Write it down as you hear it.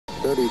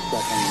30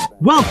 seconds.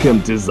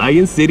 Welcome to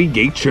Zion City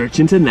Gate Church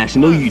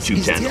International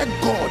YouTube channel.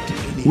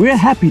 We're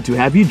happy to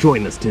have you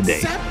join us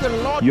today.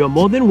 You are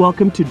more than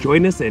welcome to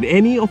join us at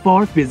any of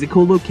our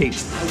physical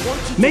locations.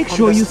 Make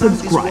sure you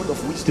subscribe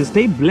to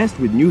stay blessed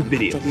with new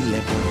videos.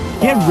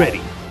 Get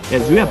ready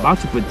as we're about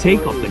to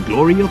partake of the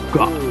glory of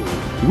God.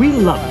 We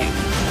love you.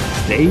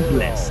 Stay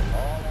blessed.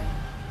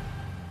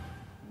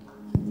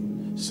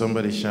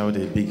 Somebody shout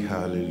a big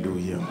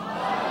hallelujah.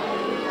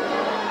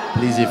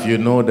 Please, if you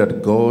know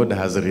that God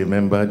has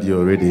remembered you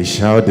already,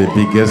 shout the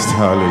biggest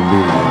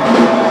hallelujah.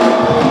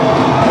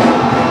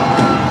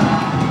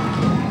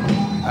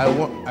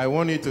 I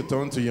want you to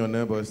turn to your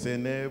neighbor. Say,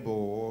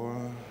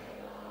 neighbor,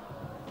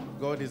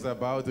 God is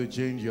about to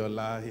change your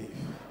life.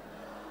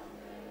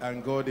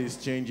 And God is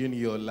changing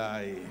your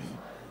life.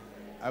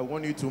 I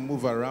want you to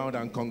move around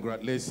and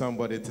congratulate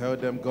somebody. Tell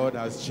them God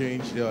has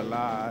changed your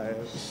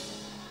life.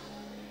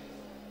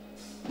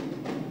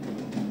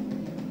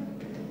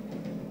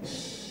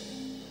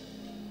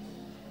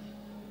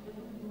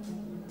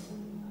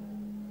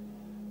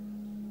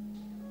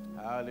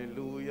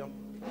 Hallelujah.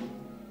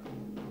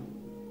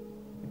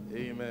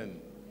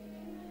 Amen.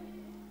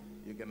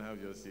 You can have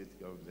your seat.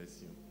 God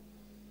bless you.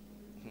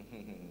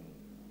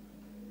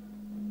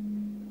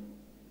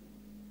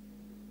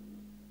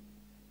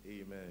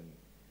 Amen.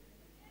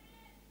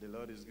 The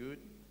Lord is good.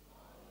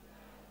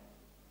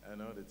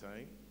 And all the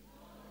time.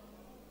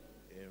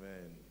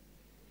 Amen.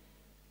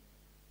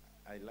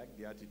 I like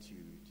the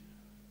attitude.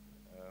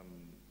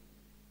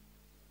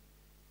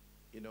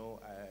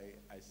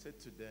 I said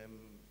to them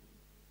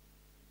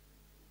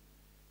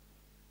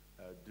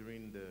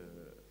during the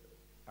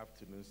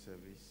afternoon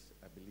service,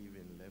 I believe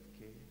in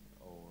Levke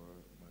or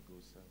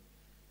Magosa,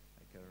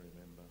 I can't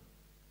remember,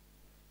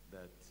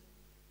 that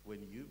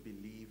when you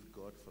believe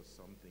God for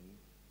something,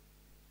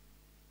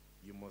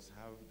 you must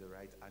have the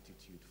right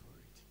attitude for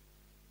it.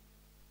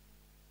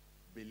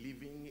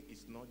 Believing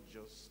is not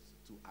just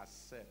to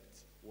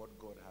accept what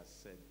God has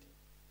said,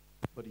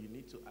 but you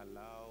need to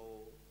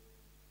allow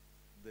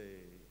the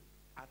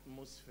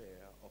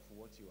atmosphere of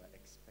what you are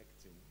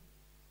expecting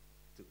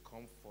to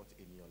comfort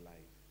in your life.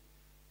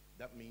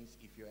 That means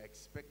if you're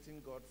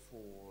expecting God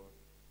for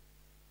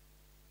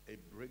a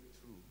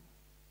breakthrough,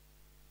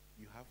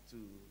 you have to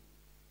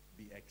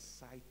be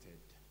excited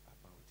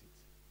about it.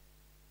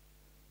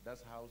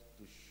 That's how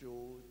to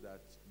show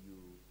that you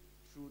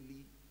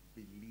truly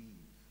believe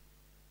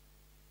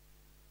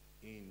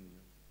in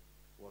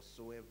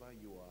whatsoever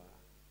you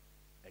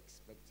are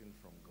expecting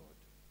from God.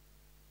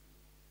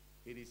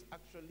 It is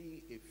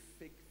actually a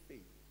fake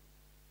faith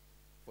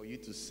for you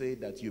to say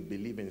that you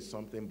believe in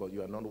something, but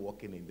you are not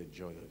walking in the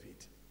joy of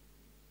it.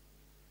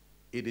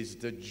 It is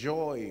the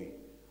joy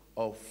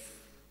of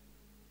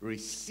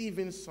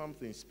receiving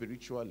something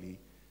spiritually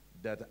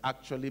that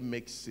actually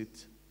makes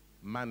it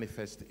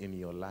manifest in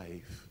your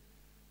life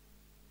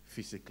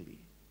physically.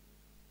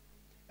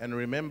 And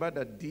remember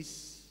that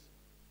this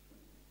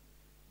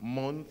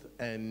month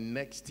and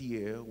next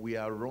year, we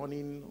are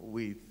running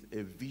with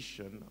a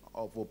vision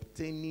of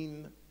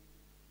obtaining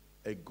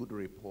a good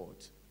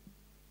report.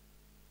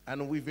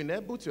 And we've been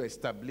able to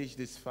establish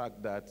this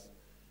fact that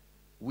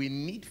we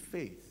need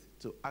faith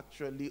to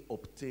actually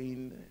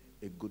obtain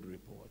a good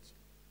report.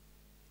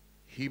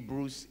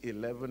 Hebrews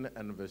 11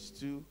 and verse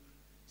 2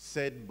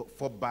 said,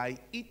 "For by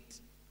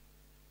it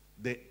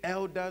the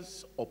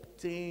elders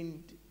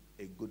obtained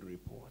a good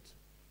report."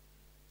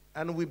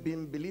 And we've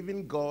been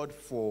believing God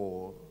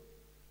for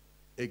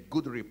a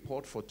good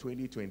report for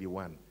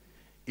 2021.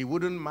 It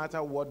wouldn't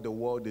matter what the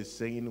world is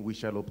saying, we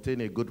shall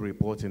obtain a good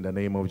report in the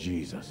name of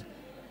Jesus.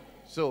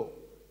 So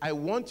I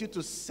want you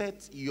to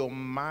set your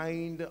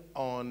mind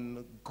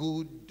on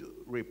good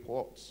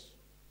reports.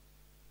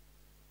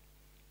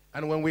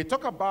 And when we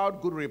talk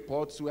about good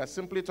reports, we are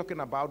simply talking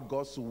about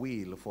God's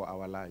will for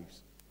our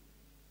lives.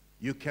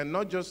 You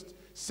cannot just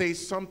say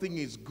something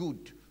is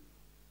good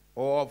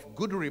or of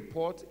good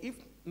report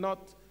if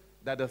not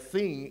that the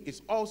thing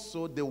is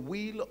also the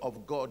will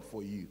of God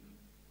for you.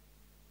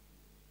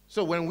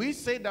 So when we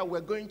say that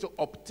we're going to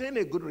obtain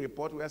a good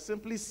report, we are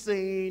simply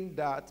saying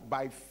that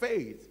by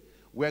faith,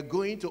 we're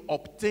going to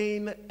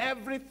obtain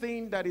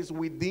everything that is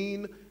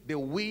within the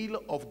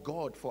will of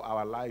God for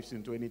our lives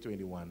in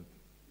 2021.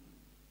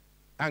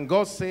 And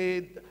God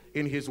said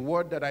in his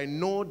word that I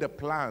know the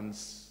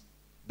plans,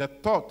 the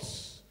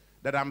thoughts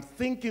that I'm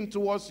thinking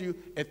towards you,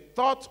 a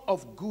thought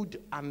of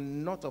good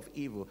and not of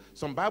evil.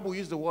 Some Bible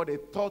use the word a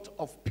thought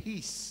of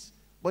peace,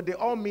 but they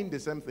all mean the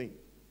same thing.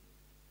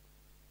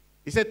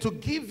 He said to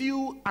give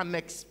you an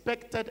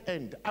expected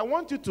end. I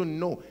want you to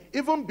know,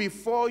 even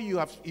before you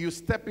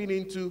stepping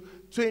into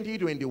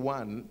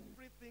 2021,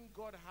 everything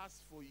God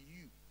has for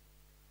you,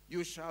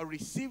 you shall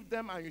receive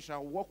them and you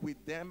shall walk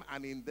with them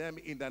and in them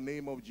in the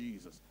name of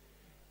Jesus.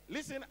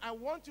 Listen, I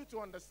want you to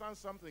understand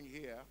something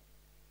here.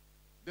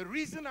 The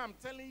reason I'm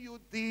telling you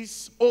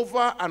this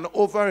over and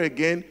over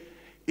again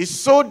is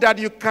so that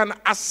you can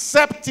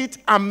accept it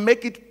and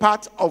make it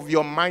part of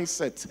your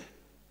mindset.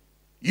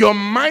 Your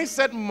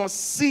mindset must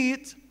see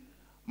it,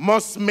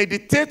 must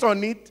meditate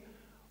on it,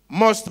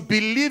 must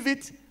believe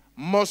it,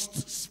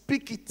 must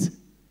speak it.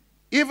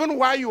 Even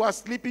while you are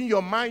sleeping,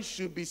 your mind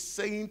should be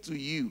saying to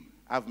you,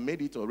 I've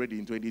made it already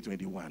in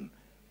 2021.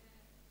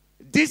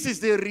 This is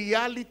the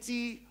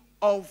reality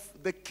of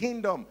the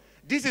kingdom.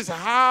 This is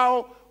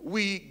how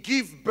we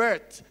give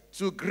birth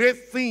to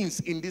great things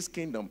in this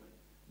kingdom.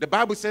 The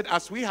Bible said,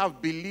 as we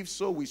have believed,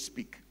 so we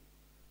speak.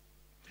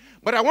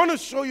 But I want to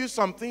show you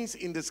some things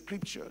in the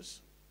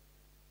scriptures.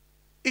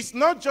 It's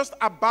not just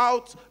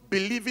about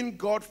believing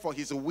God for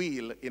his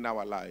will in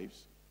our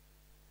lives.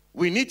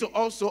 We need to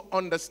also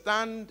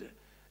understand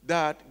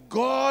that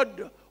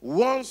God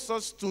wants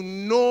us to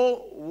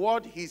know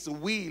what his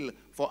will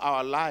for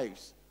our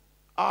lives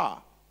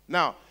are.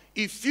 Now,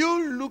 if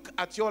you look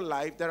at your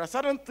life, there are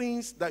certain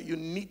things that you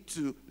need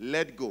to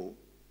let go.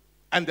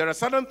 And there are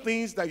certain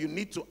things that you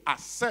need to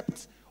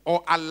accept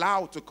or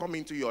allow to come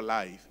into your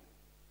life.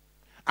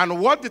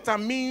 And what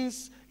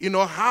determines,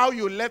 how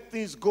you let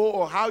things go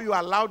or how you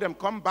allow them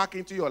come back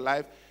into your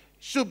life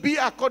should be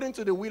according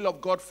to the will of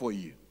God for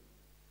you.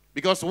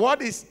 Because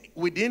what is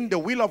within the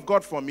will of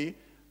God for me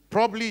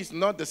probably is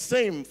not the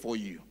same for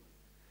you.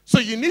 So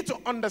you need to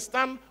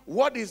understand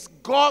what is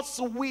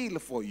God's will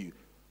for you.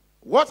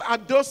 What are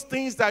those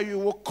things that you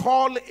will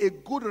call a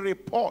good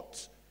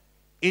report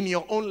in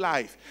your own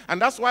life?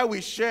 And that's why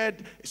we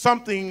shared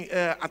something,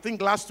 I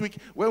think last week,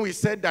 when we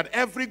said that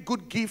every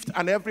good gift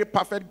and every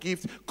perfect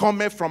gift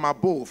cometh from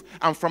above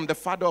and from the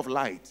Father of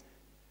light.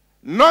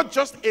 Not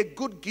just a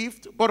good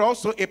gift, but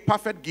also a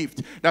perfect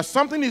gift. That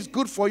something is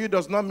good for you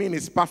does not mean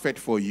it's perfect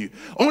for you.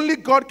 Only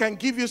God can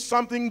give you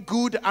something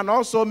good and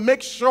also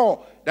make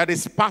sure that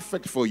it's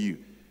perfect for you.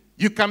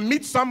 You can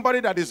meet somebody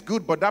that is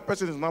good, but that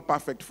person is not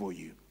perfect for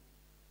you.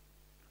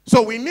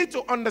 So we need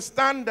to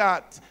understand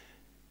that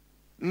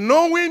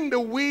knowing the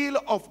will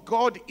of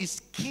God is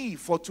key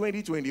for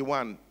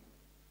 2021.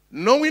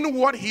 Knowing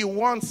what he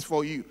wants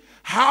for you,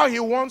 how he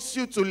wants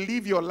you to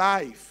live your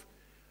life,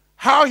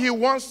 how he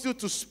wants you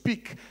to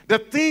speak, the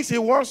things he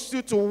wants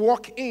you to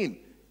walk in.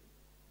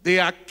 They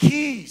are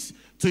keys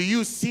to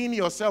you seeing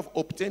yourself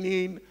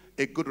obtaining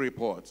a good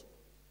report.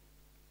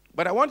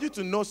 But I want you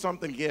to know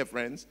something here,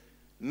 friends.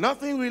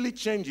 Nothing really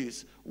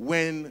changes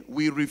when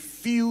we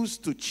refuse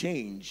to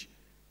change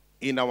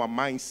in our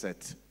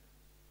mindset.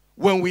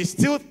 When we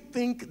still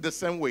think the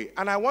same way.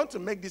 And I want to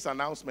make this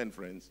announcement,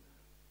 friends.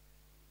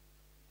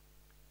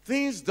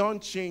 Things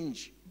don't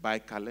change by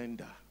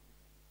calendar.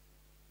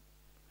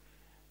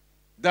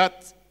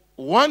 That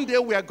one day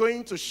we are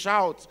going to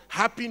shout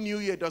Happy New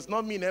Year does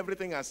not mean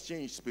everything has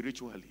changed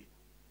spiritually.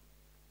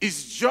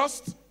 It's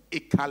just a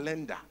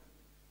calendar.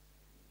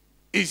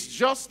 It's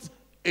just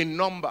a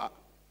number.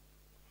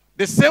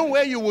 The same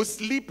way you will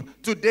sleep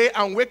today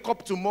and wake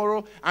up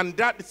tomorrow, and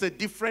that is a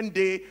different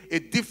day, a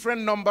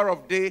different number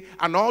of days,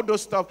 and all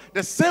those stuff.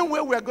 The same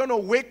way we're going to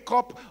wake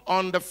up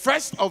on the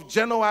 1st of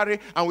January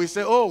and we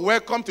say, oh,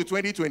 welcome to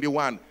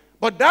 2021.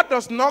 But that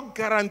does not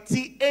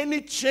guarantee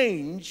any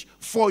change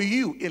for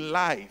you in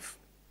life.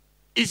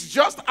 It's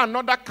just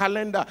another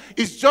calendar.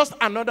 It's just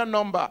another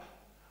number.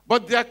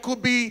 But there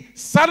could be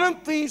certain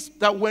things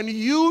that when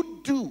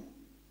you do,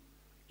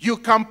 you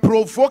can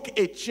provoke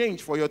a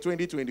change for your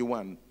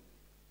 2021.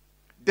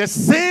 The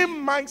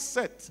same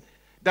mindset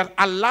that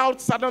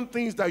allowed certain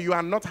things that you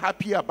are not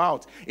happy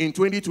about in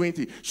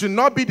 2020 should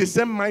not be the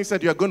same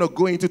mindset you're going to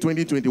go into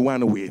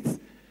 2021 with.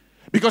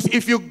 Because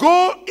if you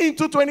go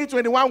into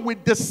 2021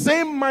 with the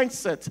same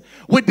mindset,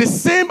 with the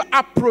same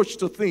approach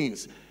to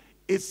things,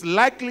 it's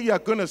likely you're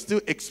going to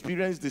still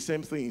experience the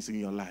same things in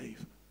your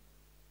life.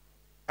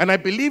 And I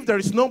believe there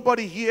is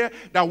nobody here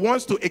that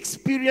wants to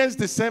experience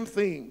the same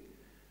thing.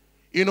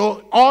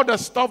 All the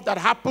stuff that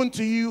happened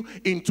to you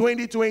in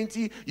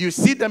 2020, you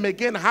see them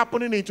again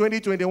happening in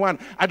 2021.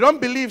 I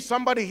don't believe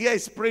somebody here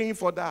is praying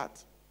for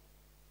that.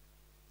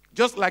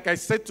 Just like I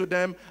said to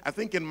them, I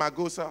think in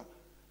Magosa,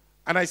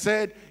 and I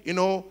said,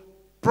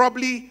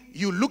 probably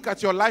you look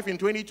at your life in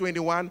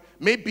 2021,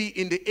 maybe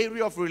in the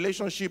area of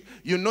relationship,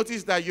 you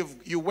notice that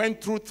you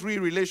went through 3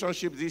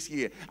 relationships this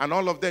year, and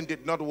all of them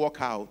did not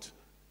work out.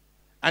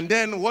 And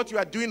then what you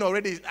are doing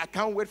already is, I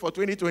can't wait for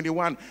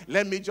 2021.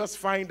 Let me just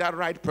find that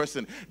right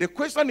person. The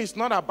question is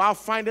not about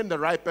finding the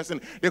right person.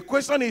 The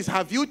question is,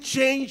 have you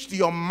changed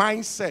your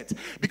mindset?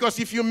 Because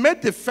if you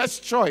made the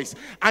first choice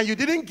and you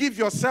didn't give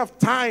yourself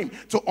time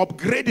to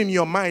upgrade in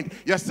your mind,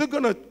 you're still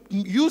going to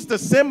use the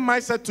same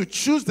mindset to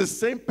choose the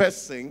same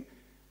person,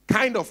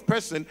 kind of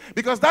person,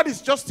 because that is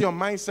just your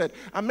mindset.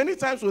 And many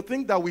times we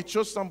think that we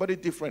chose somebody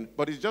different,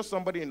 but it's just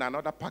somebody in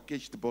another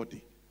packaged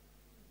body.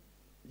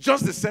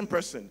 Just the same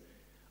person.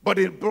 But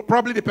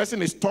probably the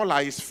person is taller,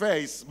 is fair,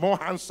 is more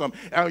handsome.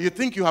 You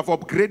think you have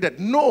upgraded.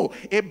 No,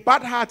 a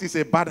bad heart is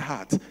a bad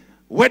heart.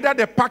 Whether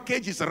the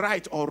package is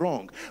right or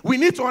wrong. We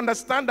need to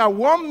understand that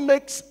what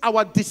makes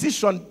our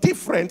decision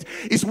different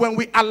is when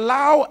we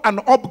allow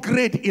an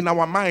upgrade in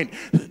our mind.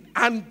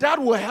 And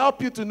that will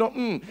help you to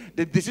know,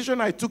 the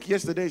decision I took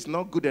yesterday is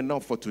not good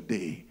enough for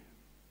today.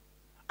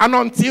 And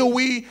until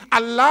we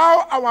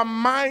allow our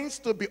minds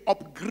to be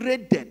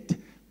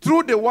upgraded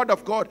through the word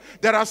of God,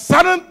 there are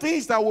certain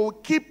things that will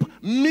keep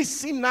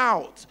missing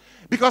out.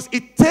 Because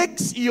it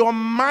takes your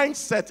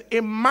mindset,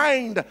 a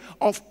mind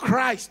of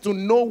Christ, to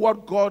know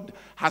what God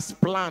has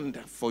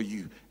planned for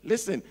you.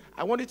 Listen,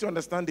 I want you to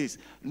understand this.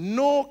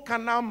 No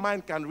carnal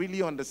mind can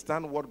really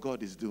understand what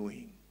God is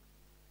doing.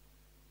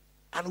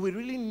 And we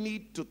really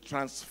need to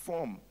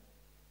transform.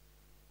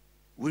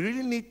 We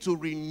really need to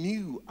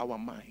renew our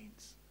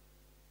minds.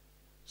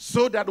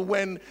 So that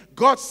when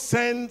God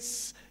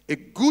sends a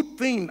good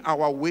thing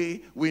our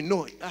way, we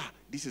know,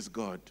 this is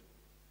God.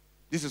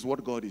 This is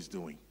what God is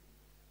doing.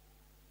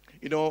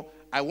 You know,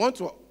 I want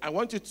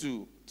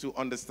you to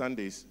understand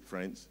this,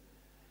 friends.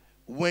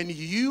 When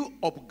you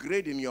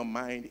upgrade in your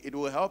mind, it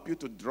will help you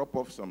to drop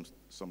off some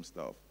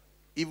stuff,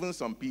 even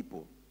some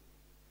people.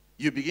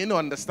 You begin to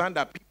understand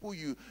that people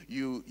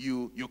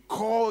you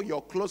call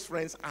your close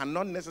friends are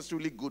not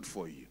necessarily good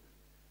for you.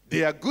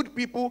 They are good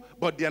people,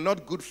 but they are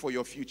not good for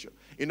your future.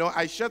 You know,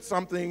 I shared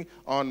something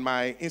on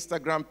my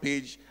Instagram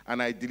page,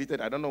 and I deleted.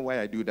 I don't know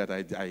why I do that.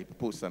 I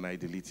post and I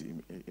delete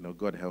it. You know,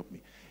 God help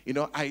me. You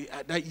know,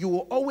 that you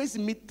will always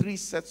meet three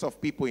sets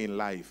of people in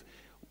life: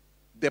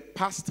 the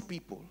past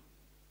people,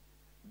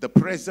 the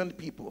present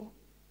people,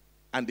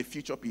 and the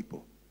future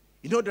people.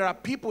 You know, there are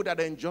people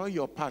that enjoy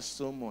your past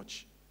so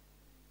much.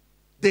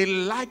 They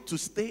like to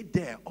stay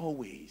there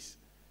always.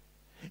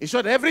 In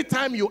short, every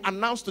time you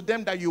announce to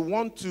them that you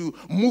want to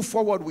move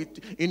forward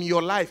in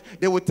your life,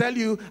 they will tell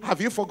you, have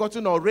you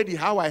forgotten already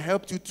how I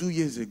helped you 2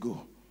 years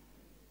ago?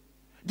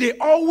 They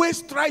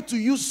always try to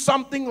use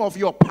something of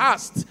your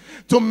past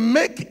to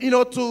make,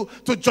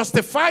 to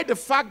justify the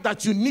fact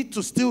that you need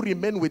to still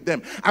remain with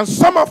them. And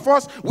some of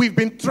us, we've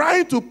been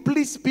trying to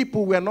please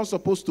people we are not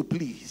supposed to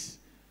please.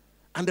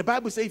 And the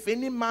Bible says, if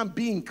any man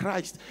be in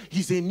Christ,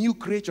 he's a new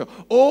creature.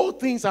 All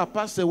things are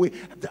passed away.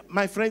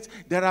 My friends,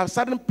 there are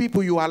certain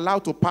people you are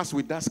allowed to pass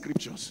with that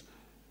scriptures.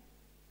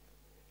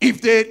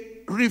 If they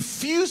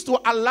refuse to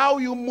allow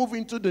you move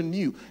into the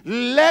new,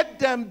 let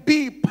them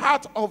be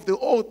part of the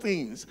old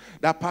things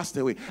that passed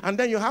away. And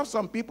then you have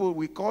some people,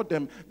 we call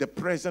them the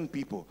present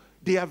people.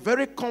 They are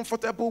very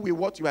comfortable with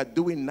what you are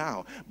doing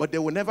now, but they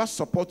will never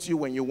support you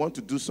when you want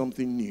to do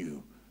something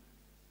new.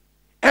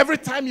 Every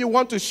time you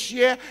want to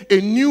share a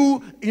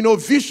new,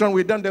 vision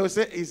with them, they will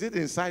say, is it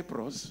in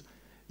Cyprus?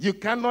 You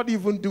cannot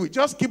even do it.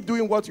 Just keep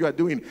doing what you are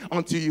doing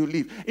until you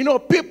leave.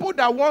 People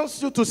that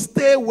wants you to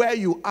stay where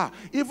you are.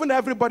 Even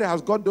everybody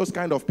has got those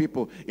kind of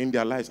people in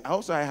their lives.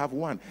 I have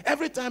one.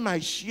 Every time I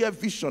share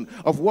vision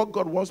of what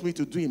God wants me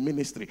to do in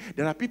ministry,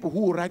 there are people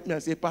who will write me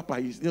and say,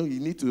 Papa, you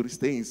need to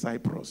stay in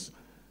Cyprus.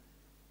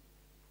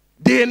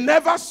 They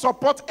never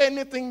support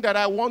anything that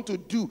I want to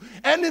do.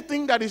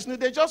 Anything that is new.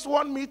 They just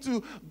want me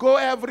to go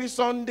every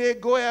Sunday,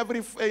 go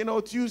every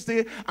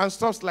Tuesday, and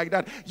stuff like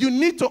that. You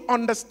need to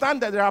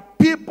understand that there are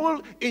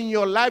people in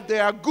your life, they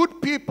are good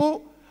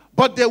people,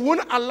 but they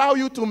won't allow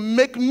you to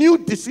make new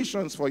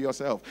decisions for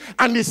yourself.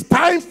 And it's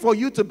time for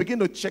you to begin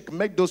to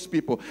checkmate those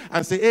people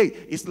and say, hey,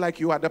 it's like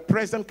you are the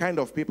present kind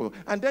of people.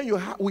 And then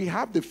we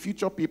have the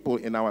future people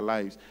in our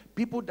lives.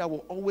 People that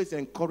will always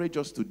encourage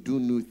us to do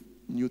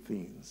new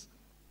things.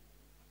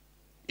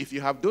 If you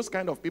have those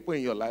kind of people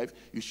in your life,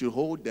 you should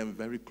hold them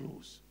very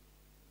close.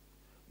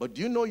 But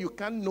do you know you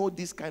can't know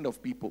these kind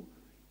of people?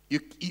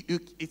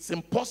 It's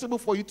impossible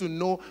for you to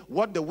know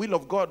what the will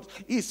of God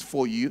is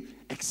for you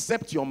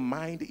except your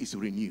mind is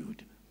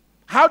renewed.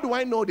 How do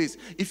I know this?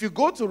 If you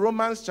go to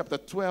Romans chapter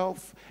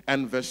 12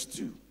 and verse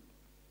 2.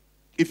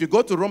 If you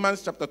go to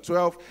Romans chapter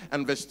 12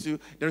 and verse 2,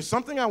 there's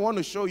something I want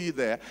to show you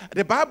there.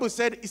 The Bible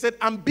said, it said,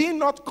 and be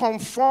not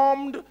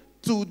conformed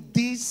to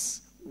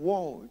this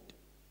world.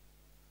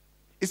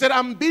 He said,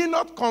 I'm being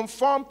not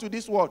conformed to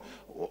this world.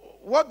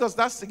 What does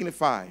that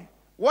signify?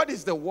 What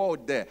is the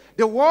world there?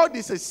 The world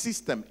is a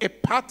system, a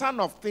pattern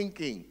of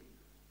thinking,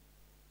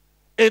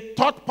 a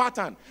thought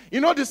pattern.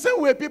 The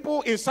same way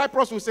people in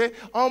Cyprus will say,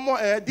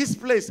 this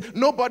place,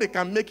 nobody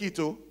can make it.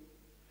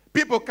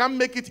 People can't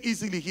make it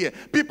easily here.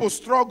 People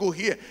struggle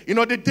here.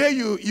 The day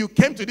you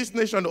came to this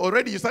nation,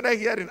 already you started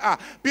hearing,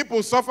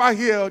 people suffer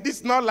here. This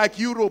is not like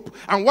Europe.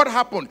 And what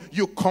happened?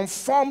 You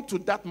conform to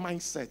that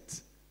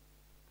mindset.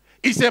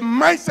 It's a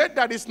mindset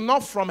that is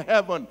not from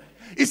heaven.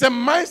 It's a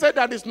mindset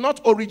that is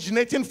not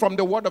originating from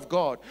the word of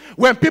God.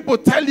 When people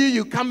tell you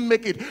you can't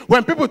make it,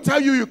 when people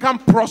tell you you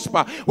can't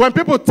prosper, when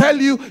people tell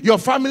you your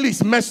family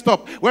is messed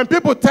up, when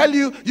people tell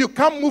you you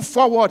can't move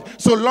forward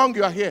so long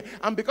you are here.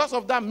 And because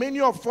of that,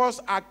 many of us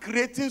are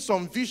creating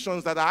some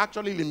visions that are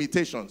actually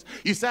limitations.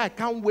 You say, I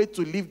can't wait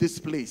to leave this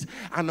place.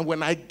 And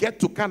when I get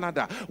to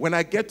Canada, when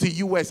I get to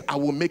US, I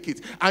will make it.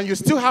 And you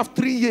still have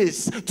 3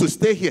 years to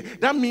stay here.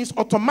 That means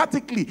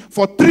automatically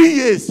for 3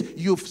 years,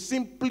 you've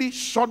simply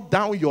shut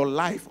down your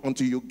life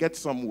until you get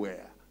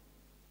somewhere.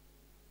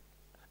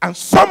 And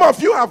some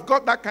of you have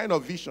got that kind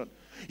of vision.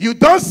 You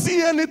don't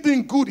see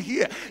anything good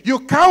here. You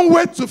can't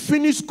wait to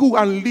finish school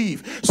and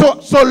leave.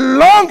 So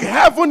long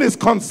heaven is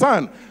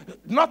concerned,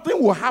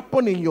 nothing will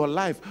happen in your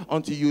life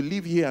until you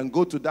leave here and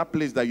go to that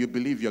place that you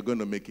believe you're going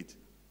to make it.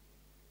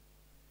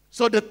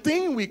 So the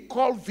thing we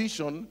call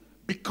vision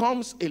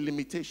becomes a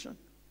limitation.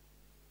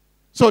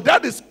 So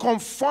that is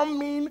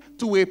conforming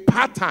to a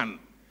pattern,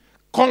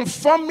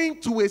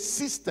 conforming to a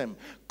system,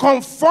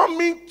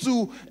 conforming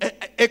to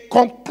a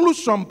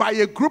conclusion by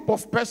a group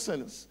of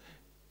persons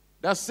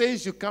that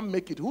says you can't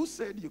make it. Who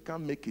said you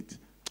can't make it?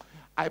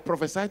 I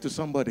prophesy to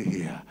somebody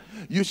here.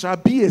 You shall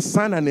be a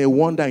sign and a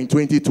wonder in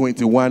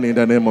 2021 in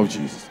the name of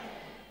Jesus.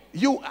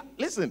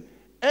 Listen,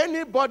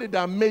 anybody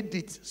that made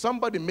it,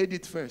 somebody made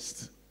it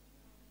first.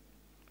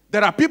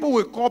 There are people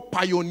we call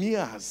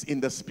pioneers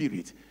in the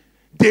spirit.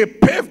 They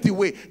paved the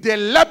way. They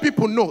let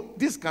people know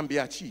this can be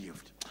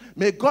achieved.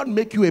 May God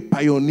make you a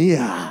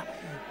pioneer.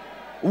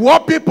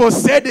 What people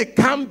said it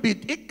can't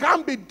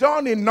be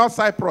done in North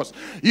Cyprus.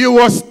 You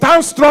will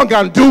stand strong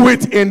and do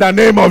it in the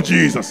name of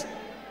Jesus.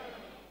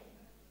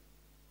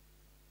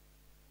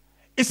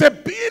 It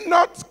said,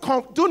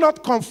 do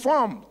not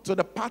conform to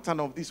the pattern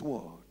of this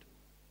world,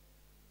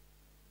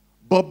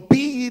 but be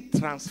ye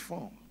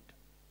transformed.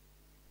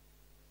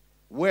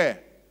 Where?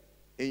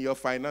 In your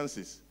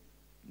finances?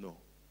 No.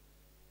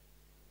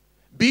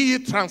 Be ye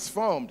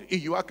transformed in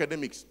your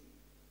academics.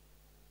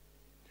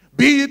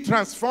 Be ye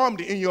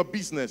transformed in your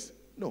business.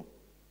 No.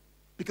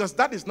 Because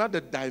that is not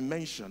the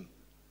dimension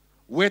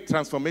where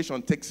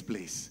transformation takes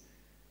place.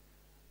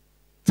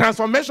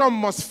 Transformation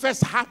must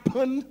first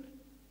happen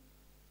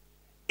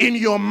in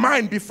your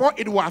mind before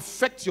it will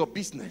affect your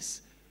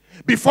business,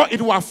 before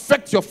it will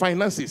affect your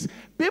finances.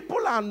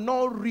 People are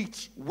not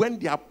rich when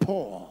they are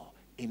poor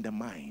in the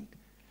mind.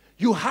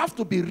 You have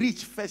to be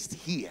rich first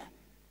here.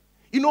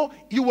 You know,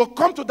 you will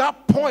come to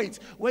that point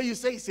where you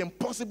say it's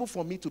impossible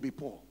for me to be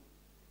poor.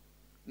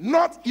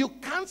 You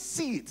can't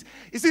see it.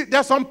 You see, there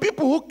are some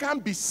people who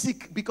can't be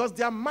sick because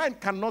their mind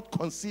cannot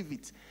conceive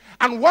it.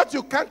 And what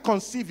you can't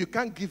conceive, you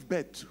can't give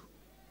birth to.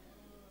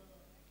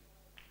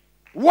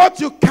 What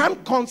you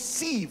can't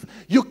conceive,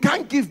 you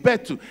can't give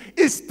birth to.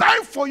 It's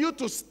time for you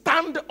to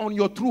stand on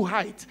your true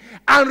height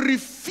and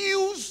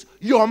refuse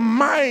your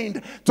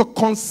mind to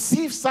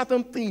conceive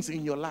certain things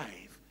in your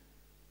life.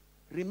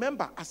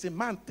 Remember, as a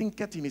man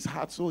thinketh in his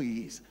heart, so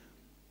he is.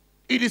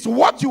 It is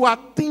what you are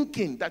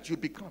thinking that you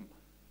become.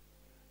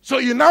 So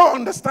you now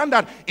understand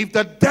that if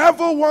the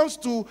devil wants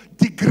to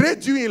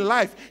degrade you in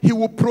life, he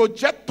will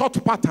project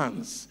thought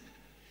patterns.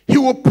 He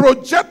will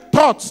project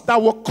thoughts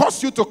that will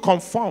cause you to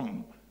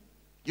conform.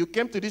 You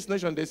came to this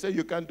nation, they say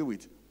you can't do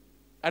it.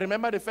 I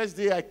remember the first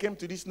day I came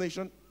to this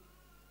nation,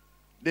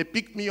 they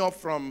picked me up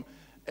from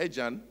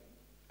Ejan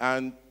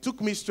and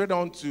took me straight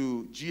on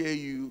to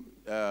GAU,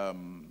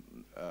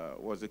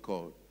 what's it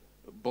called?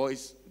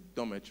 Boys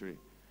dormitory.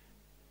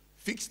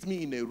 Fixed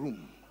me in a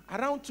room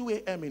around 2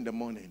 a.m. in the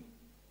morning.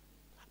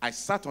 I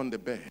sat on the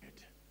bed.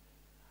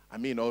 I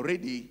mean,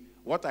 already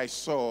what I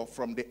saw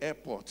from the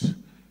airport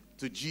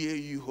to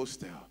GAU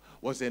hostel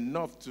was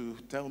enough to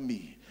tell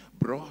me,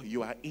 bro,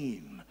 you are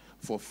in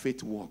for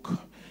faith walk.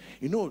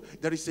 You know,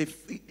 there is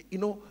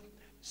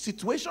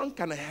situation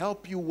can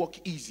help you walk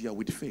easier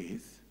with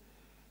faith.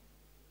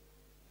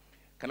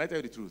 Can I tell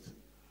you the truth?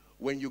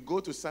 When you go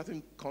to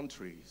certain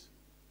countries,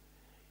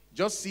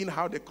 just seeing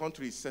how the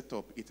country is set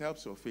up, it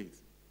helps your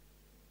faith.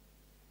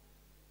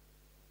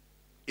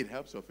 It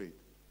helps your faith.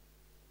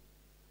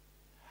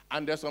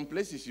 And there are some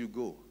places you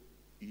go,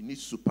 you need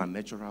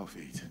supernatural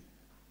faith.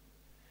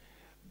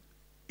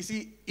 You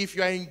see, if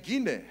you are in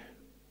Guinea,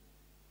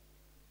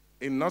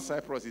 in North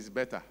Cyprus is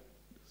better.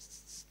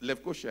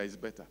 Lefkosia is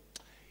better.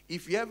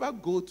 If you ever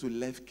go to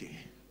Lefke,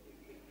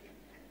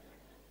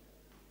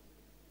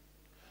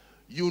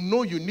 you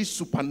know you need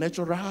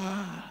supernatural.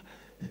 How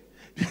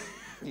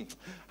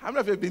many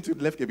of you have been to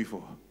Lefke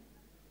before?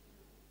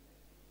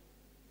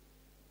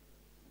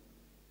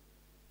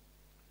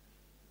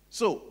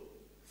 So,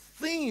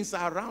 things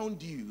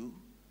around you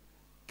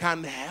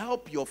can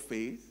help your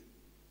faith,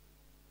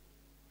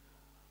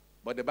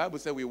 but the Bible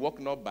says we walk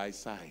not by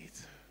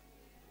sight.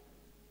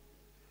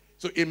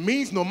 So it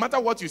means no matter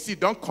what you see,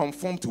 don't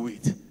conform to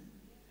it.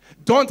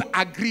 Don't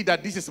agree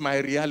that this is my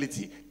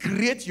reality.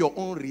 Create your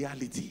own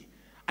reality.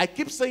 I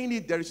keep saying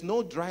it, there is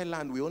no dry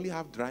land, we only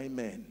have dry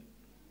men.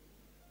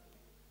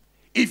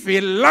 If a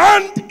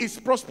land is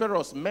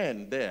prosperous,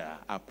 men there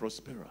are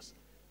prosperous.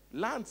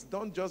 Lands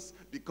don't just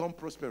become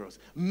prosperous.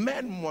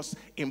 Men must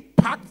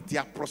impact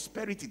their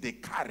prosperity they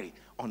carry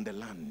on the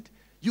land.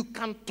 You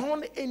can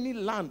turn any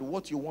land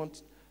what you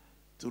want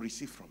to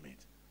receive from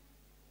it.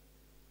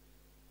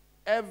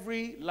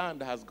 Every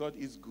land has got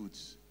its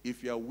goods.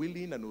 If you are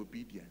willing and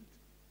obedient,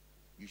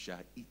 you shall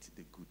eat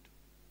the good.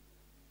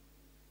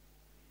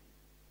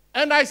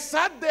 And I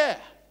sat there.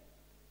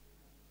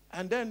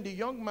 And then the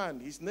young man,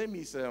 his name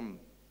is,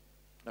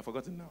 I've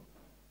forgotten now.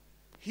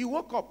 He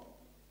woke up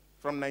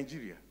from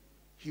Nigeria.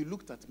 He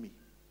looked at me.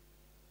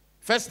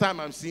 First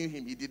time I'm seeing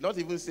him, he did not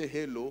even say,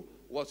 hello,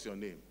 what's your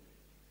name?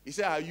 He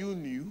said, are you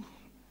new?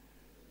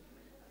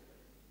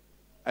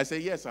 I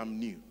said, yes, I'm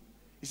new.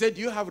 He said,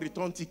 do you have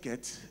return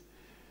ticket?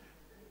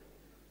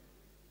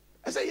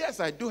 I said, yes,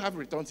 I do have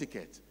return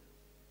ticket.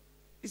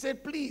 He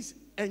said, please,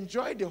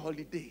 enjoy the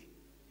holiday.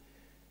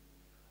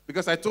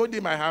 Because I told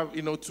him I have,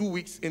 2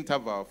 weeks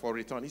interval for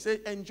return. He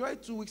said, enjoy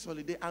 2 weeks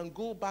holiday and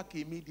go back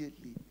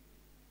immediately.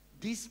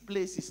 This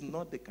place is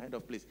not the kind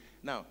of place.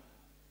 Now,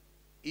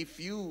 if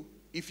you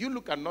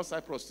look at North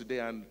Cyprus today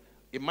and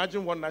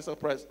imagine what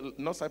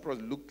North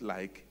Cyprus looked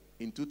like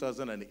in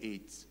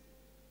 2008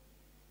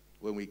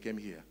 when we came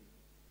here.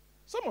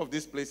 Some of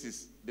these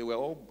places, they were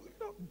all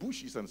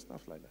bushes and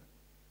stuff like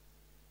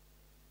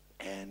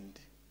that. And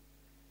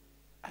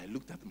I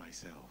looked at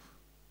myself.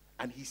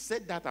 And he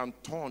said that and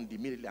turned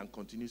immediately and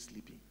continued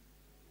sleeping.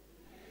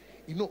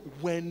 You know,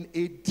 when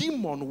a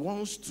demon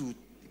wants to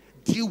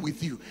deal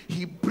with you,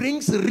 he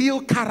brings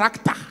real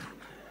character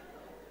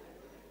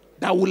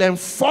that will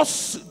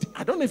enforce.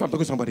 I don't know if I'm talking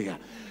to somebody here.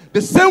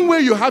 The same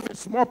way you have a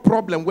small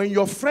problem, when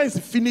your friends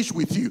finish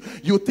with you,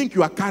 you think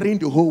you are carrying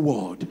the whole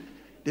world.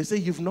 They say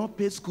you've not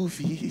paid school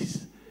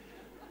fees.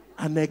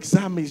 An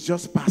exam is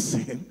just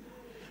passing.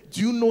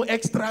 Do you know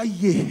extra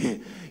year?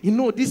 You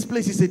know this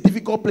place is a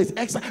difficult place.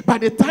 Extra. By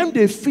the time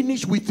they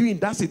finish with you in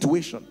that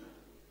situation,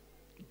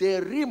 they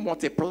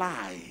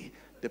re-multiply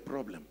the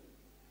problem.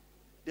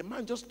 The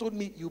man just told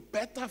me, you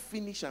better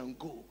finish and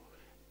go.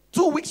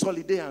 2 weeks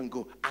holiday and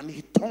go. And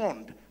he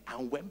turned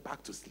and went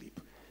back to sleep.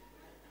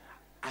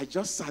 I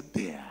just sat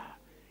there.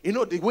 You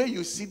know, the way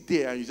you sit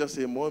there and you just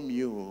say,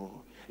 Mommy,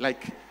 oh,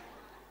 like,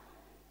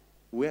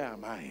 where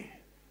am I?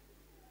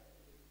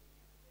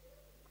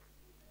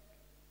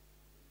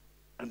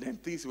 And then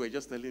things were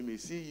just telling me,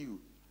 see you,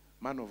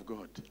 man of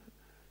God,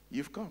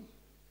 you've come.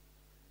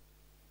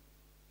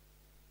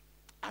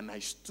 And I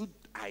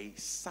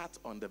sat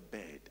on the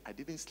bed. I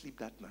didn't sleep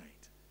that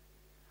night.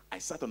 I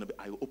sat on the bed.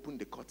 I opened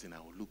the curtain. I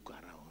would look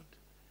around.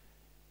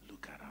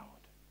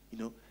 You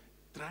know,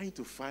 trying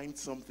to find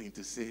something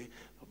to say,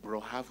 bro,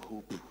 have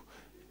hope.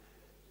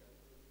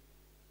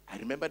 I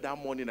remember that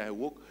morning I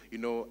woke, you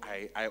know,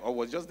 I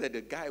was just there.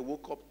 The guy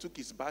woke up, took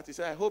his bath. He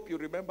said, I hope you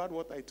remembered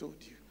what I told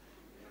you.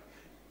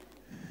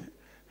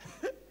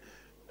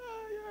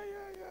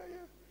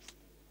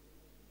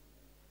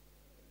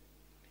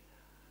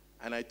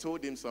 And I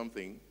told him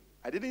something.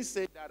 I didn't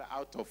say that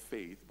out of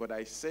faith, but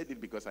I said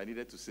it because I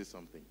needed to say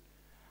something.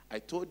 I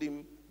told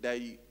him that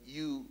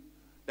you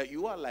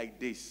are like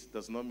this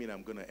does not mean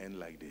I'm going to end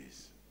like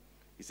this.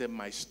 He said,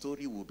 my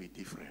story will be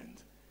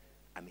different.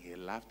 And he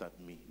laughed at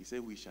me. He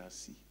said, we shall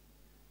see.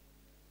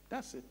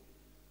 That's it.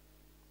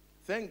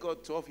 Thank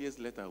God 12 years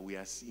later, we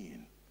are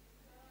seeing.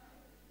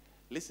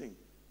 Listen,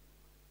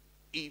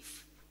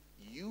 if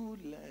you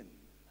learn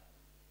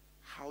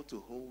how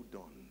to hold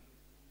on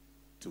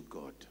to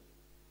God,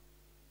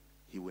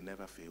 He will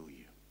never fail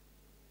you.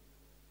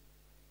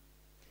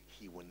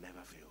 He will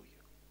never fail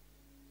you.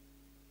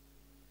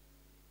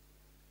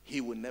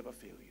 He will never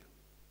fail you.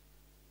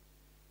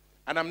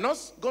 And I'm not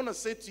going to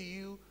say to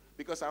you,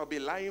 because I'll be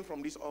lying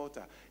from this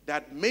altar,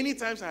 that many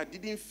times I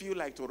didn't feel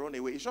like to run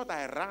away. In short,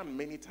 I ran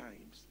many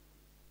times.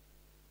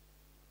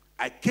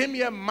 I came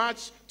here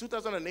March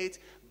 2008.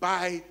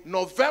 By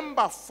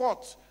November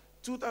 4th,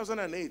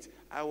 2008,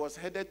 I was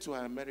headed to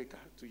America,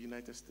 to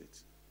United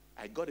States.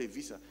 I got a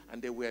visa,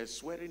 and they were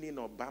swearing in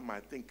Obama, I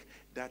think,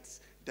 that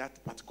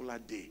particular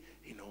day,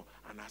 you know.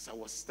 And as I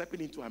was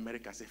stepping into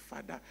America, I said,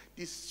 Father,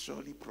 this is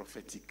surely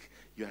prophetic.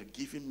 You are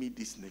giving me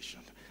this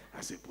nation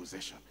as a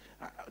possession.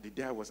 The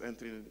day I was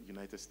entering the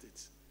United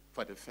States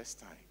for the first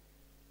time.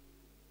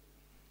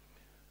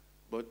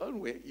 But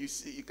anyway,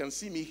 you can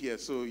see me here,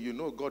 so you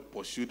know God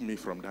pursued me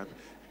from that.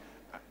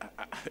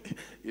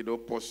 You know,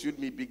 pursued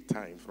me big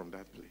time from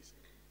that place.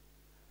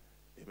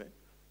 Amen.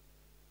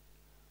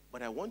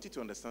 But I want you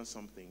to understand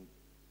something.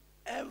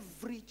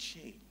 Every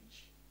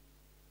change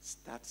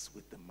starts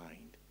with the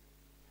mind.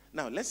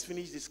 Now, let's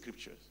finish these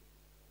scriptures.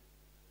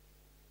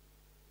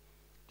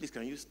 Please,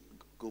 can you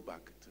go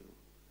back to...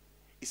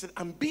 He said,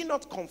 and be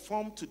not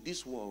conformed to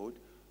this world,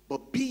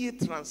 but be ye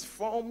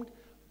transformed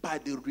by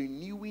the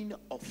renewing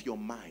of your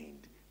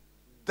mind,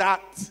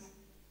 that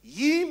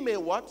ye may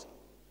what?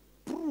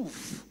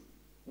 Prove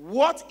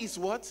what is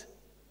what?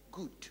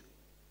 Good.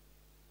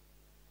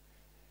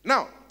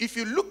 Now, if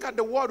you look at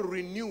the word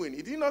renewing,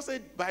 it did not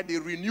say by the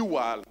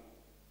renewal.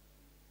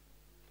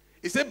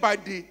 It said by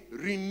the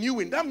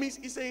renewing. That means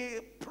it's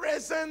a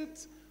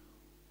present,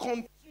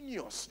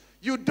 continuous.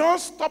 You don't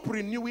stop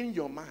renewing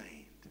your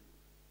mind.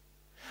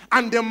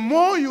 And the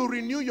more you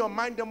renew your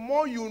mind, the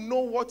more you know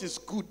what is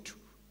good.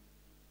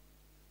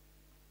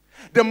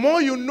 The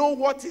more you know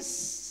what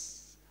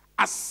is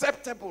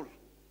acceptable.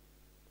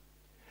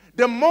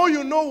 The more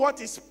you know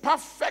what is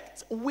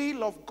perfect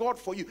will of God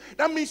for you.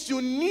 That means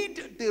you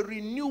need the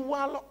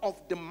renewal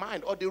of the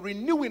mind, or the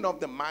renewing of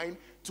the mind,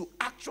 to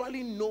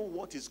actually know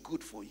what is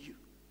good for you.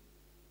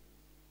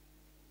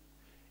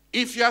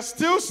 If you are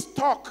still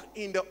stuck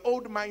in the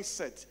old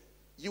mindset,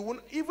 you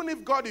won't, even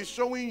if God is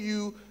showing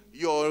you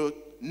your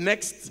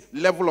next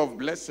level of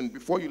blessing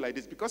before you like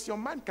this, because your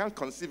mind can't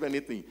conceive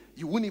anything,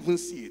 you won't even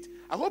see it.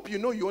 I hope you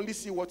know you only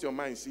see what your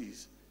mind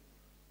sees.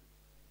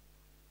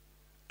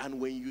 And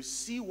when you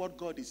see what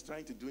God is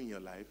trying to do in your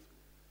life,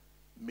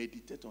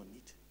 meditate on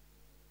it.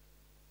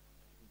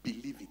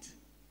 Believe it.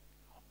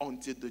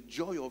 Until the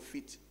joy of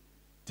it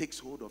takes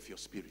hold of your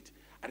spirit.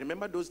 I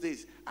remember those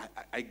days,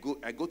 I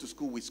go to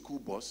school with school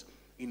bus.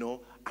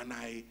 and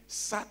I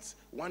sat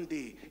one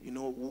day,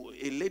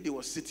 a lady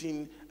was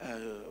sitting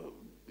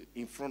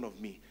in front of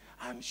me,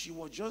 and she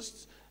was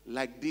just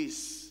like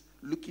this,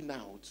 looking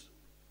out.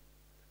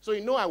 So,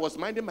 I was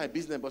minding my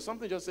business, but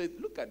something just said,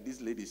 look at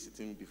this lady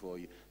sitting before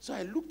you. So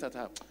I looked at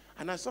her,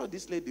 and I saw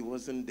this lady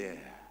wasn't there.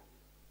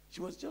 She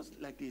was just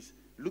like this,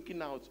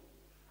 looking out.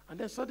 And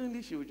then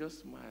suddenly she would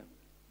just smile.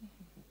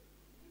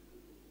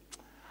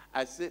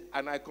 I said,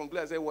 and I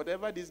concluded, I said,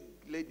 whatever this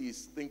lady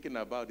is thinking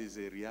about is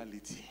a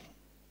reality.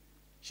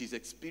 She's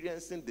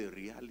experiencing the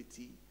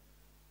reality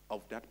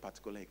of that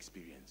particular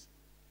experience.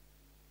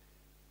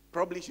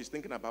 Probably she's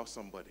thinking about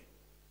somebody.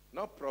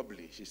 Not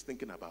probably, she's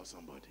thinking about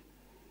somebody.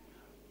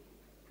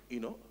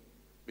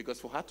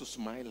 Because for her to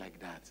smile like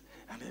that,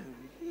 and then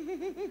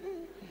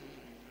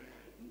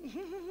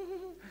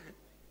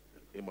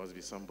it must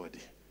be somebody.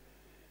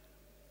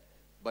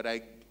 But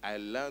I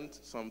learned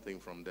something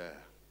from there.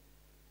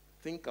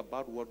 Think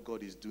about what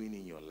God is doing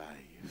in your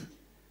life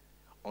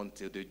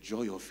until the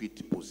joy of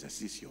it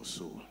possesses your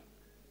soul.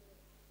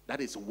 That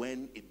is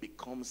when it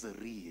becomes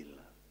real.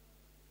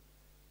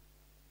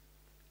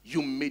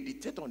 You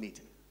meditate on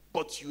it,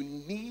 but you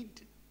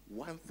need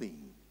one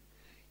thing.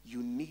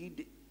 You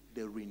need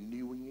the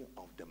renewing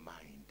of the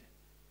mind.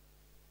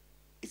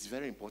 It's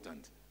very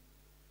important.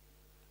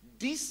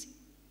 This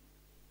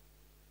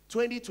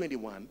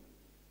 2021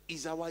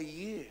 is our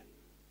year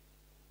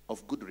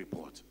of good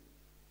report.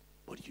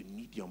 But you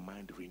need your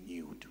mind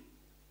renewed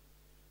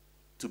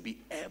to be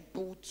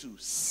able to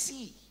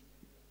see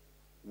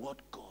what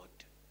God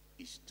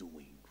is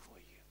doing for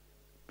you.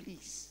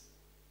 Please.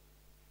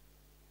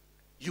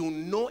 You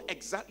know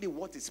exactly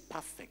what is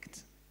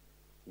perfect.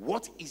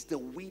 What is the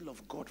will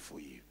of God for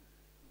you?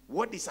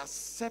 What is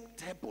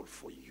acceptable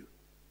for you?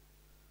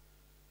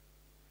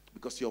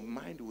 Because your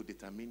mind will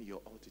determine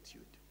your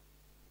altitude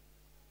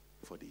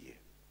for the year.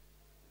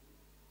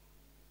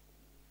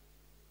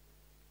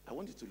 I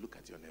want you to look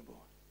at your neighbor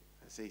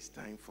and say, it's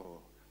time for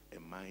a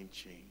mind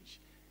change.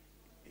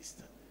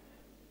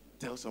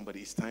 Tell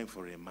somebody, it's time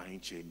for a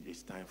mind change.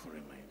 It's time for a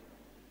mind.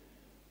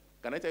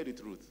 Can I tell you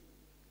the truth?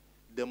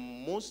 The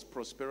most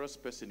prosperous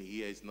person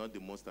here is not the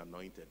most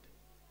anointed,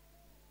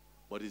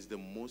 but is the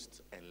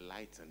most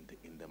enlightened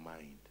in the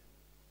mind.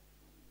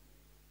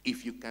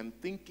 If you can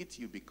think it,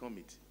 you become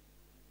it.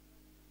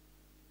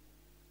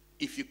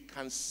 If you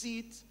can see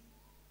it,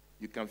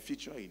 you can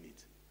feature in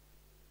it.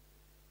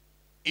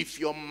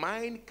 If your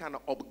mind can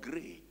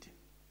upgrade,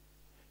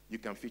 you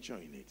can feature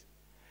in it.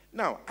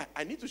 Now,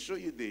 I need to show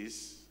you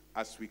this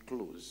as we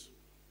close.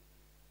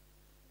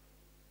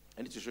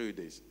 I need to show you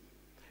this.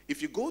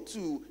 If you go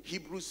to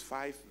Hebrews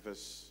 5,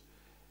 verse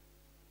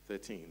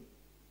 13.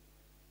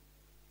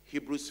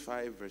 Hebrews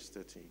 5, verse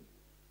 13.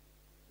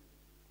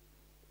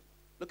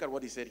 Look at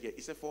what he said here.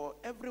 He said, for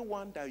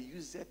everyone that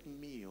useth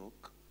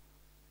milk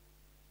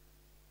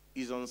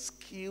is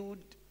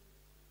unskilled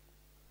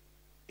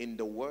in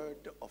the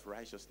word of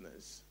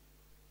righteousness,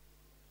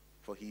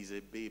 for he is a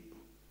babe.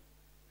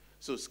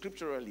 So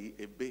scripturally,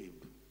 a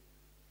babe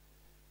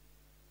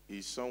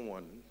is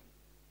someone.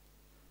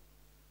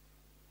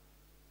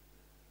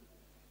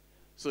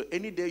 So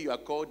any day you are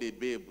called a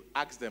babe,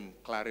 ask them,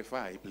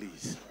 clarify,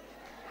 please.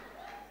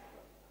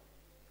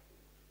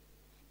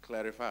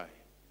 Clarify.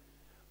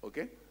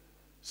 Okay?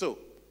 So,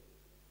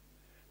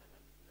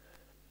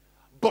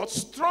 but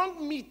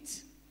strong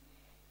meat,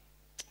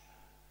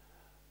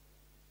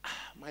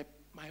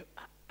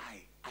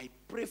 I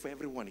pray for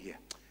everyone here.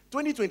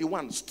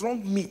 2021,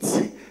 strong meat.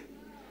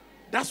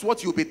 That's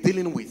what you'll be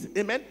dealing with.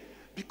 Amen?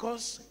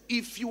 Because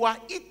if you are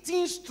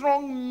eating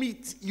strong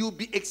meat, you'll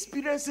be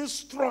experiencing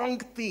strong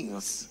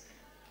things.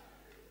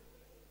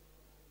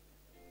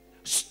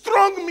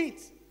 Strong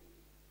meat.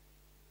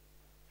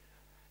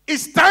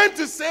 It's time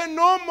to say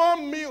no more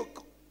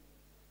milk.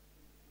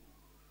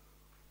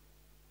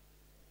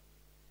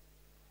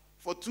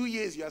 For 2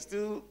 years, you are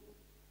still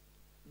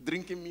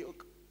drinking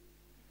milk.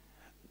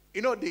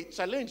 You know, the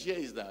challenge here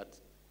is that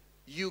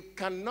you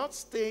cannot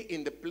stay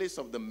in the place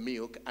of the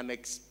milk and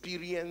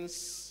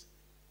experience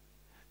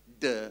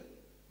the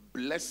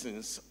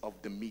blessings of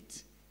the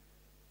meat.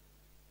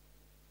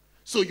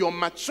 So your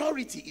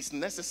maturity is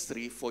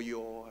necessary for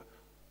your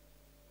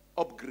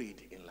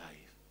upgrade in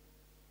life.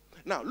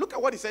 Now, look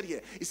at what he said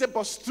here. He said,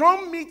 but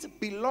strong meat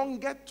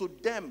belongeth to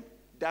them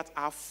that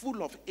are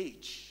full of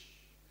age,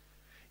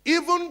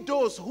 even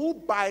those who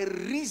by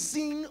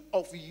reason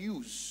of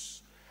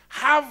use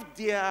have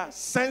their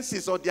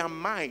senses or their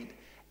mind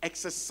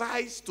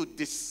exercised to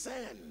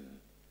discern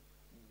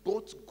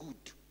both good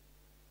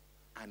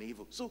and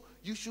evil. So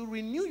you should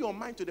renew your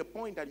mind to the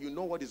point that you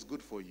know what is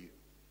good for you.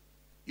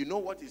 You know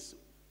what is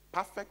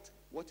perfect,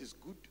 what is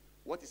good,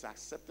 what is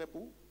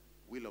acceptable,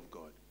 will of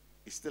God.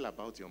 It's still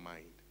about your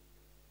mind.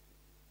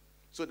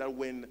 So that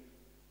when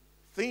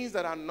things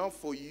that are not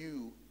for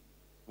you,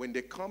 when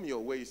they come your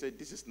way, you say,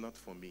 this is not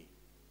for me.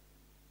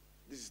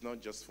 This is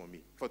not just for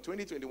me. For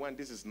 2021,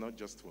 this is not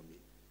just for me.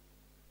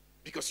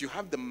 Because you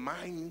have the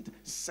mind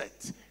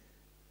set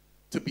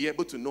to be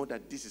able to know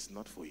that this is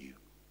not for you.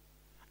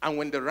 And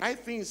when the right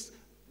things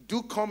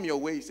do come your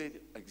way, you say,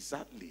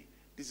 exactly,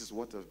 this is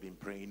what I've been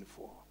praying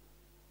for.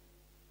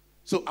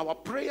 So our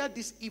prayer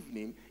this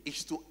evening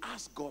is to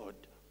ask God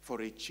for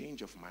a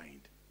change of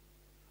mind.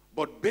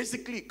 But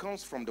basically it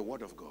comes from the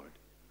word of God.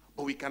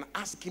 But we can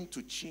ask him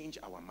to change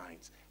our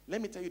minds.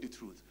 Let me tell you the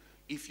truth.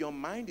 If your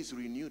mind is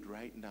renewed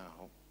right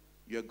now,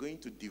 you're going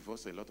to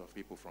divorce a lot of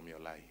people from your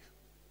life.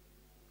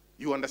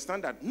 You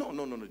understand that, no,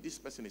 this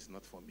person is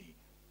not for me.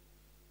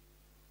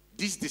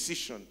 This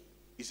decision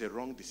is a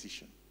wrong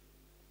decision.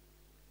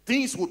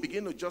 Things will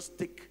begin to just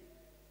take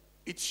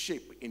its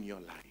shape in your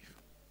life.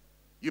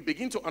 You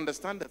begin to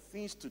understand the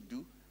things to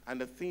do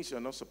and the things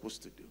you're not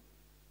supposed to do.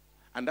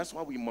 And that's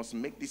why we must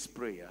make this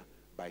prayer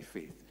by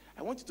faith.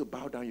 I want you to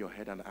bow down your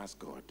head and ask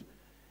God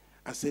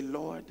and say,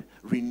 Lord,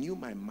 renew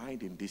my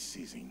mind in this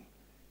season.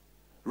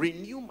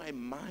 Renew my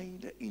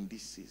mind in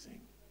this season.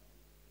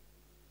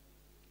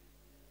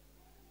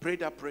 Pray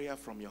that prayer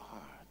from your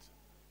heart.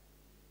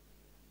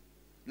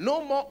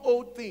 No more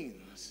old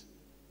things.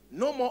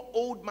 No more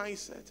old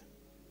mindset.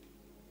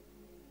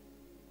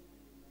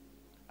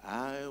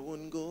 I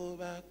won't go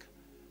back,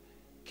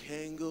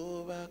 can't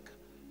go back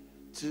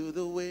to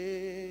the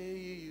way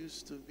you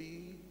used to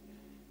be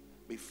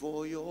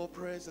before your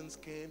presence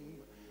came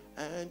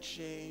and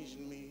changed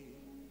me.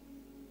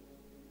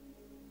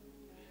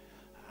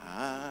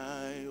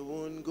 I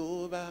won't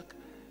go back,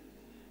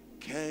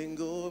 can't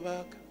go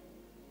back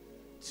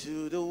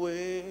to the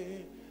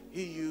way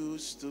he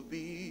used to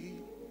be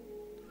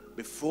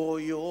before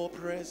your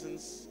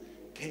presence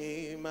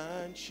came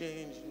and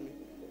changed me.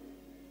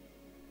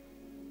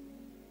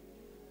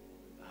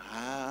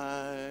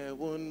 I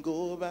won't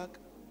go back.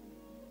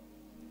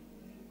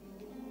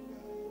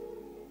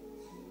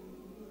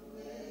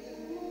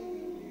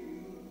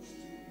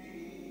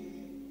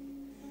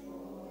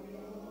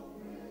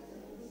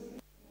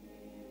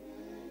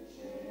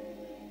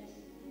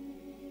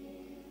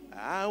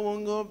 I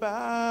won't go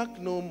back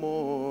no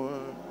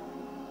more.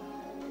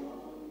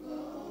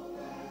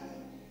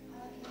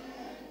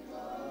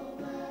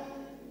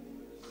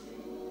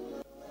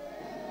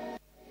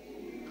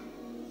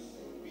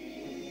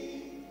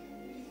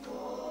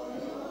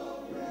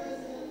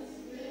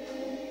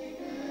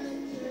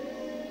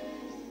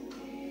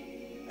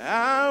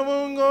 I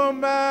won't go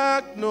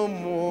back no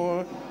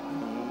more.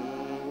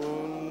 I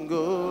won't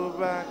go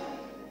back.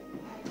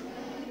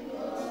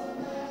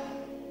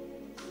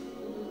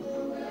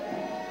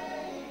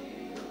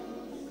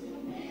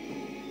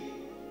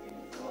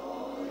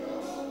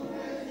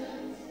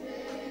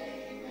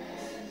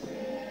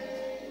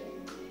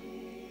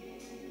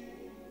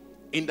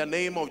 In the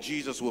name of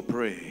Jesus, we'll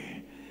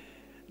pray.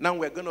 Now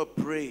we're going to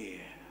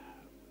pray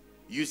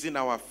using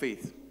our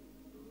faith.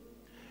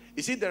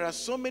 You see, there are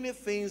so many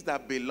things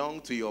that belong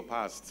to your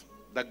past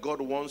that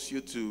God wants you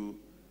to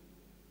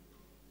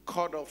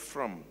cut off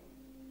from.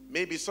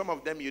 Maybe some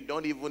of them you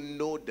don't even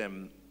know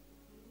them.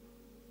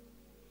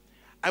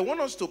 I want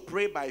us to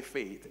pray by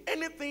faith.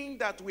 Anything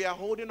that we are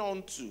holding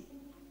on to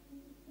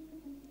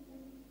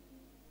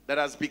that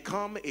has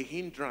become a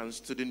hindrance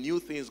to the new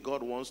things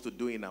God wants to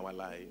do in our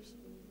lives.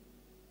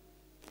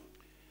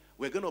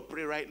 We're going to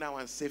pray right now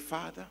and say,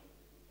 Father,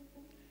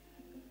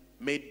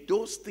 may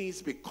those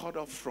things be cut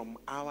off from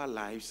our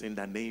lives in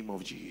the name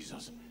of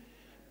Jesus.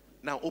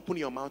 Now open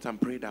your mouth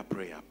and pray that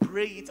prayer.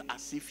 Pray it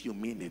as if you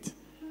mean it.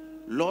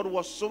 Lord,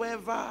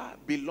 whatsoever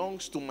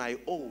belongs to my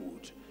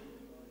old,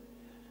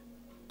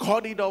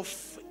 cut it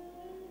off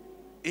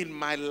in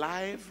my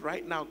life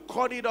right now.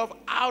 Cut it off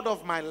out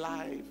of my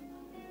life.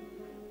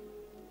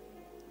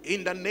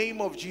 In the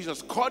name of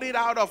Jesus, cut it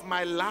out of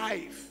my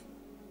life.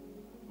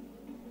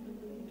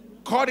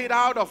 Cut it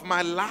out of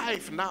my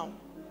life now.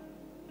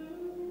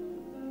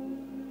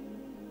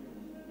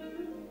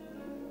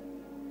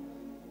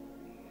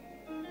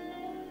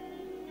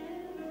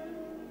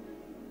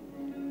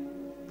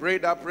 Pray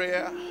that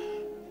prayer.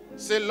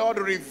 Say, Lord,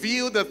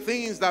 reveal the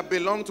things that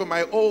belong to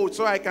my old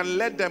so I can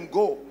let them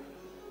go.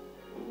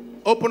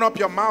 Open up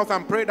your mouth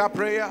and pray that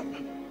prayer.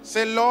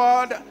 Say,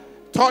 Lord,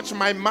 touch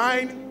my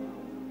mind.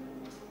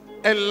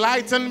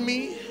 Enlighten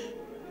me.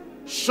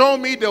 Show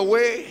me the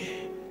way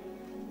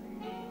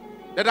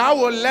that I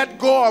will let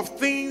go of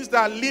things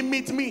that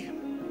limit me.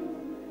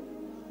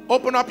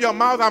 Open up your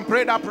mouth and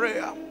pray that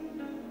prayer.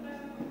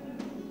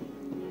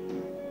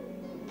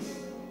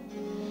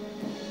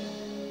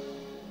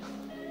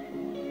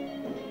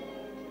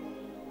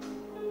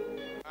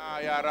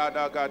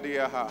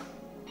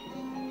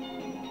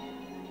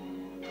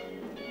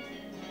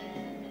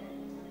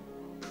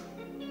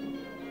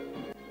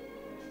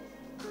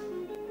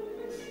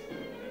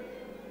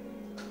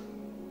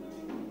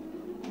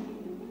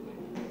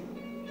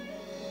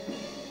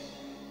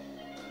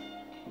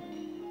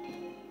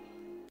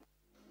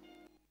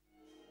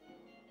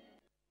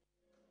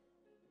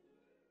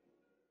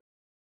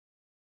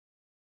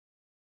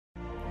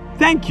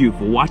 Thank you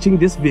for watching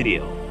this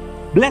video.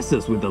 Bless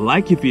us with a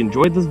like if you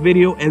enjoyed this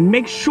video and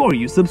make sure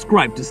you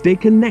subscribe to stay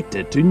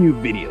connected to new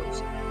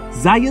videos.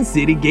 Zion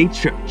City Gate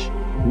Church,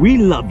 we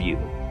love you.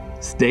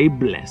 Stay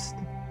blessed.